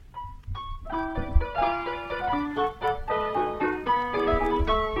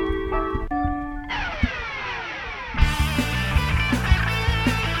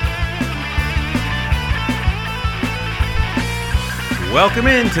Welcome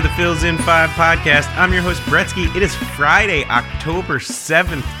in to the Phil's in 5 podcast. I'm your host, Bretsky. It is Friday, October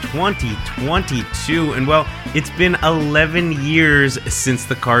 7th, 2022. And well, it's been 11 years since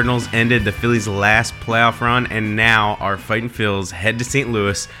the Cardinals ended the Phillies' last playoff run. And now our Fightin' Phils head to St.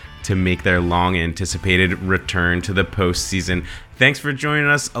 Louis to make their long-anticipated return to the postseason. Thanks for joining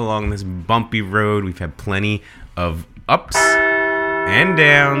us along this bumpy road. We've had plenty of ups and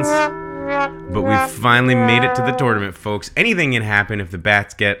downs, but we finally made it to the tournament, folks. Anything can happen if the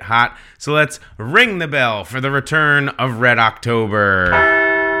bats get hot. So let's ring the bell for the return of Red October.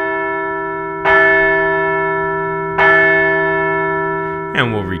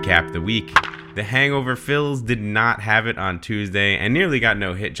 And we'll recap the week. The hangover Phils did not have it on Tuesday and nearly got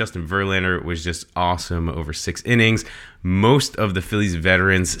no hit. Justin Verlander was just awesome over 6 innings. Most of the Phillies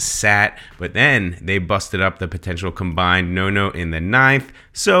veterans sat, but then they busted up the potential combined no-no in the 9th,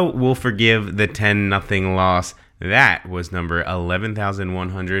 so we'll forgive the 10-0 loss. That was number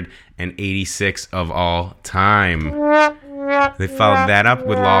 11,186 of all time. They followed that up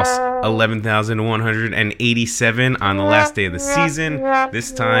with loss 11,187 on the last day of the season.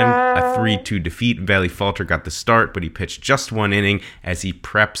 This time, a 3-2 defeat. Bailey Falter got the start, but he pitched just 1 inning as he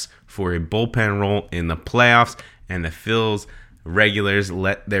preps for a bullpen role in the playoffs. And the Phils regulars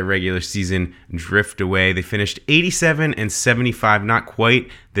let their regular season drift away. They finished 87-75, not quite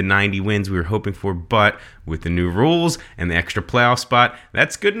the 90 wins we were hoping for, but with the new rules and the extra playoff spot,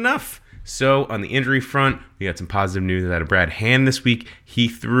 that's good enough. So on the injury front, we got some positive news out of Brad Hand this week. He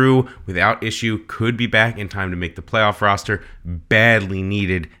threw without issue, could be back in time to make the playoff roster. Badly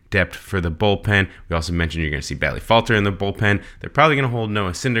needed depth for the bullpen. We also mentioned you're going to see Bailey Falter in the bullpen. They're probably going to hold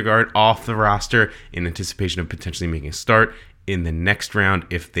Noah Syndergaard off the roster in anticipation of potentially making a start in the next round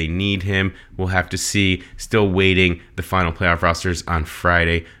if they need him. We'll have to see. Still waiting the final playoff rosters on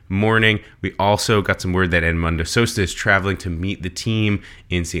Friday morning. We also got some word that Edmundo Sosa is traveling to meet the team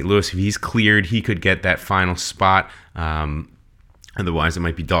in St. Louis. If he's cleared, he could get that final spot. Otherwise, it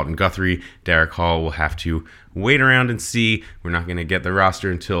might be Dalton Guthrie. Derek Hall will have to wait around and see. We're not going to get the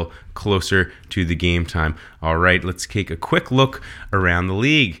roster until closer to the game time. All right, let's take a quick look around the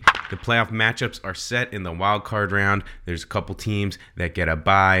league. The playoff matchups are set in the wild card round. There's a couple teams that get a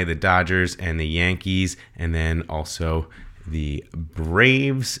bye, the Dodgers and the Yankees, and then also the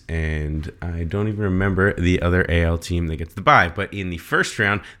Braves, and I don't even remember the other AL team that gets the bye. But in the first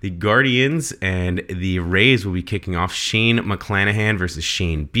round, the Guardians and the Rays will be kicking off. Shane McClanahan versus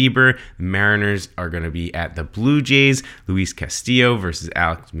Shane Bieber. The Mariners are going to be at the Blue Jays. Luis Castillo versus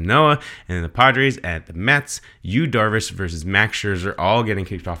Alex Manoah. And then the Padres at the Mets. Yu Darvish versus Max Scherzer, all getting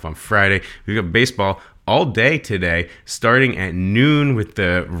kicked off on Friday. We've got baseball all day today, starting at noon with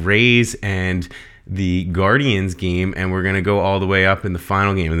the Rays and the Guardians game, and we're going to go all the way up in the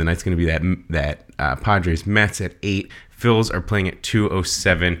final game, and the night's going to be that Padres Mets at 8. Phils are playing at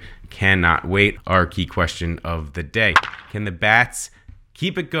 2:07. Cannot wait. Our key question of the day: can the bats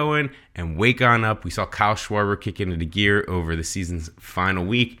keep it going and wake on up? We saw Kyle Schwarber kick into the gear over the season's final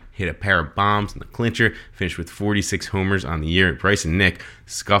week, hit a pair of bombs in the clincher, finished with 46 homers on the year. Bryson Nick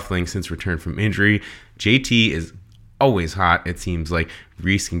scuffling since return from injury. JT is always hot, it seems like.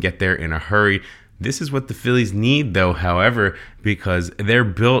 Reese can get there in a hurry. This is what the Phillies need, though, however, because they're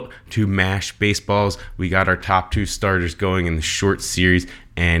built to mash baseballs. We got our top 2 starters going in the short series,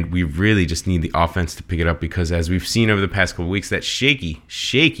 and we really just need the offense to pick it up because, as we've seen over the past couple weeks, that shaky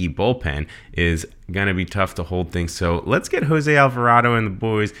bullpen is going to be tough to hold things. So let's get Jose Alvarado and the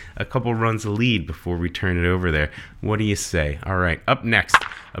boys a couple runs lead before we turn it over there. What do you say? All right, up next,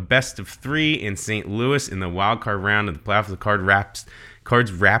 a best of 3 in St. Louis in the wild card round of the playoffs. The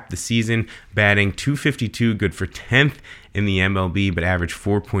Cards wrapped the season batting .252, good for 10th in the MLB, but averaged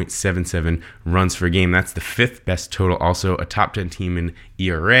 4.77 runs per game. That's the 5th best total. Also a top 10 team in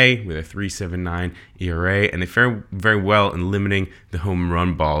ERA with a 3.79 ERA, and they fare very well in limiting the home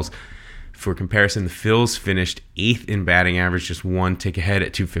run balls. For comparison, the Phils finished 8th in batting average, just 1 tick ahead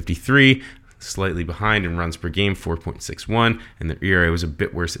at .253. Slightly behind in runs per game, 4.61, and their ERA was a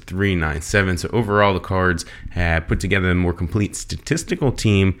bit worse at 3.97. So overall, the Cards have put together a more complete statistical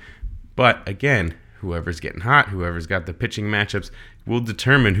team. But again, whoever's getting hot, whoever's got the pitching matchups, will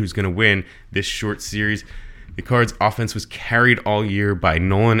determine who's going to win this short series. The Cards' offense was carried all year by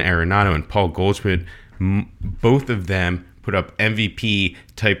Nolan Arenado and Paul Goldschmidt. Both of them put up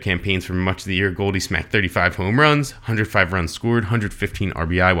MVP-type campaigns for much of the year. Goldie smacked 35 home runs, 105 runs scored, 115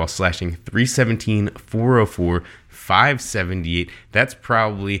 RBI while slashing .317, .404, .578. That's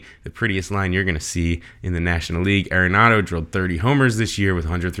probably the prettiest line you're going to see in the National League. Arenado drilled 30 homers this year with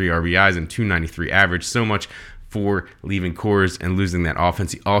 103 RBIs and .293 average. So much for leaving Coors and losing that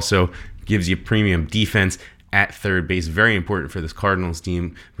offense. He also gives you premium defense. at third base. Very important for this Cardinals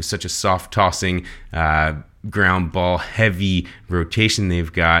team with such a soft tossing, ground ball heavy rotation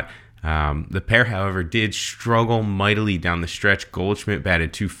they've got. The pair, however, did struggle mightily down the stretch. Goldschmidt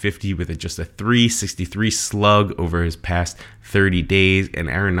batted .250 with just a .363 slug over his past 30 days, and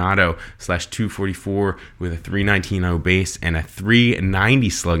Arenado /244 with a .319 base and a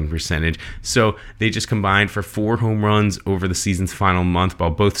 .390 slugging percentage. So they just combined for 4 home runs over the season's final month,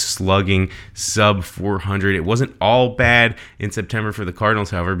 while both slugging sub 400. It wasn't all bad in September for the Cardinals,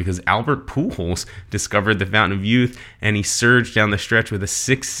 however, because Albert Pujols discovered the fountain of youth, and he surged down the stretch with a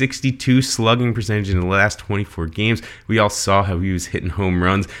 .662 slugging percentage in the last 24 games. We all saw how he was hitting home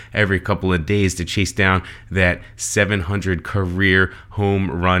runs every couple of days to chase down that 700 career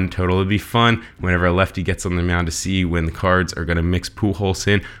home run total. It'd be fun whenever a lefty gets on the mound to see when the Cards are going to mix Pujols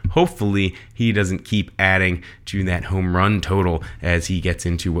in. Hopefully he doesn't keep adding to that home run total as he gets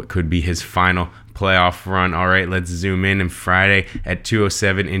into what could be his final playoff run. All right, let's zoom in. And Friday at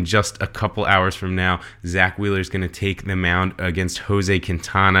 2:07, in just a couple hours from now, Zach Wheeler is going to take the mound against Jose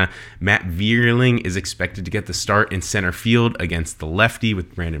Quintana. Matt Vierling is expected to get the start in center field against the lefty,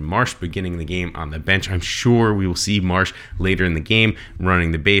 with Brandon Marsh beginning the game on the bench. I'm sure we will see Marsh later in the game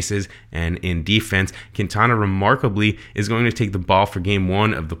running the bases. And in defense, Quintana remarkably is going to take the ball for game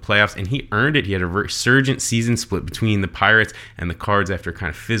 1 of the playoffs, and he earned it. He had a resurgent season split between the Pirates and the Cards after kind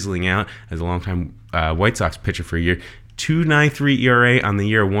of fizzling out as a longtime White Sox pitcher for a year. 2.93 ERA on the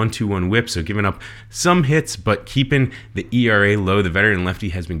year, 1.21 whip, so giving up some hits, but keeping the ERA low. The veteran lefty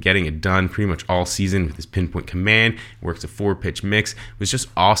has been getting it done pretty much all season with his pinpoint command. Works a 4-pitch mix. It was just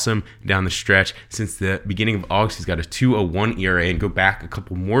awesome down the stretch. Since the beginning of August, he's got a 2.01 ERA, and go back a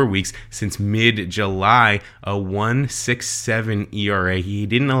couple more weeks, since mid-July, a 1.67 ERA. He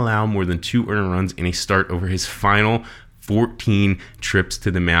didn't allow more than 2 earned runs in a start over his final 14 trips to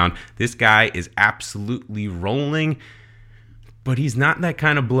the mound. This guy is absolutely rolling, but he's not that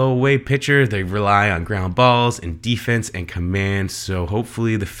kind of blow-away pitcher. They rely on ground balls and defense and command, so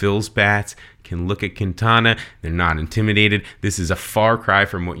hopefully the Phils bats can look at Quintana. They're not intimidated. This is a far cry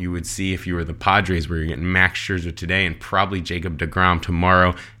from what you would see if you were the Padres, where you're getting Max Scherzer today and probably Jacob deGrom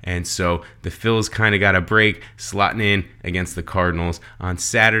tomorrow. And so the Phils kind of got a break, slotting in against the Cardinals on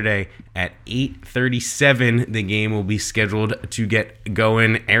Saturday at 8:37. The game will be scheduled to get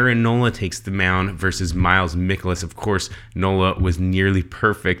going. Aaron Nola takes the mound versus Miles Mikolas. Of course, Nola was nearly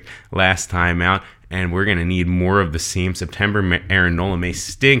perfect last time out, and we're going to need more of the same. September, Aaron Nola may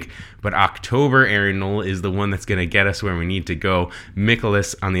stink, but October, Aaron Nola is the one that's going to get us where we need to go.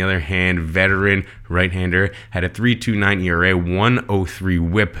 Mikolas, on the other hand, veteran right-hander, had a 3.29 ERA, 1.03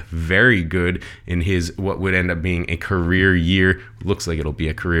 whip. Very good in his what would end up being a career year. Looks like it'll be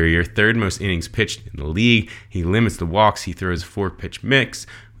a career year. Third most innings pitched in the league. He limits the walks. He throws a 4-pitch mix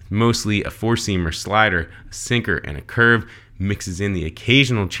with mostly a 4-seamer, slider, a sinker, and a curve. Mixes in the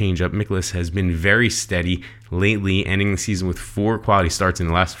occasional changeup. Mikolas has been very steady lately, ending the season with 4 quality starts in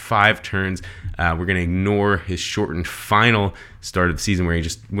the last 5 turns. We're going to ignore his shortened final start of the season, where he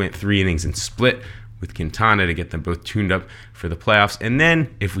just went 3 innings and split with Quintana to get them both tuned up for the playoffs. And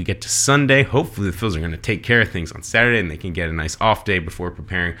then if we get to Sunday, hopefully the Phils are going to take care of things on Saturday and they can get a nice off day before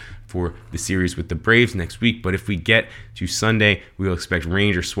preparing for the series with the Braves next week. But if we get to Sunday, we will expect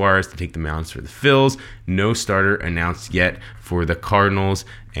Ranger Suarez to take the mounds for the Phils. No starter announced yet for the Cardinals,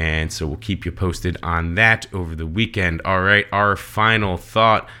 and so we'll keep you posted on that over the weekend. All right, our final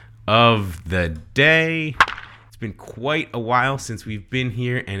thought of the day. Been quite a while since we've been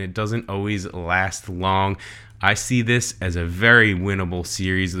here, and it doesn't always last long. I see this as a very winnable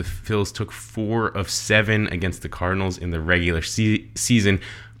series. The Phils took 4 of 7 against the Cardinals in the regular season,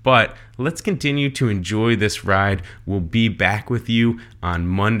 but let's continue to enjoy this ride. We'll be back with you on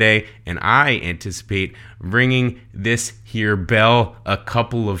Monday, and I anticipate ringing this here bell a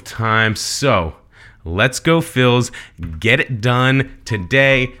couple of times. So let's go, Phils. Get it done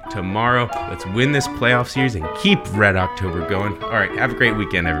today, tomorrow. Let's win this playoff series and keep Red October going. All right, have a great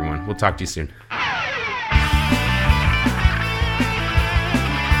weekend, everyone. We'll talk to you soon.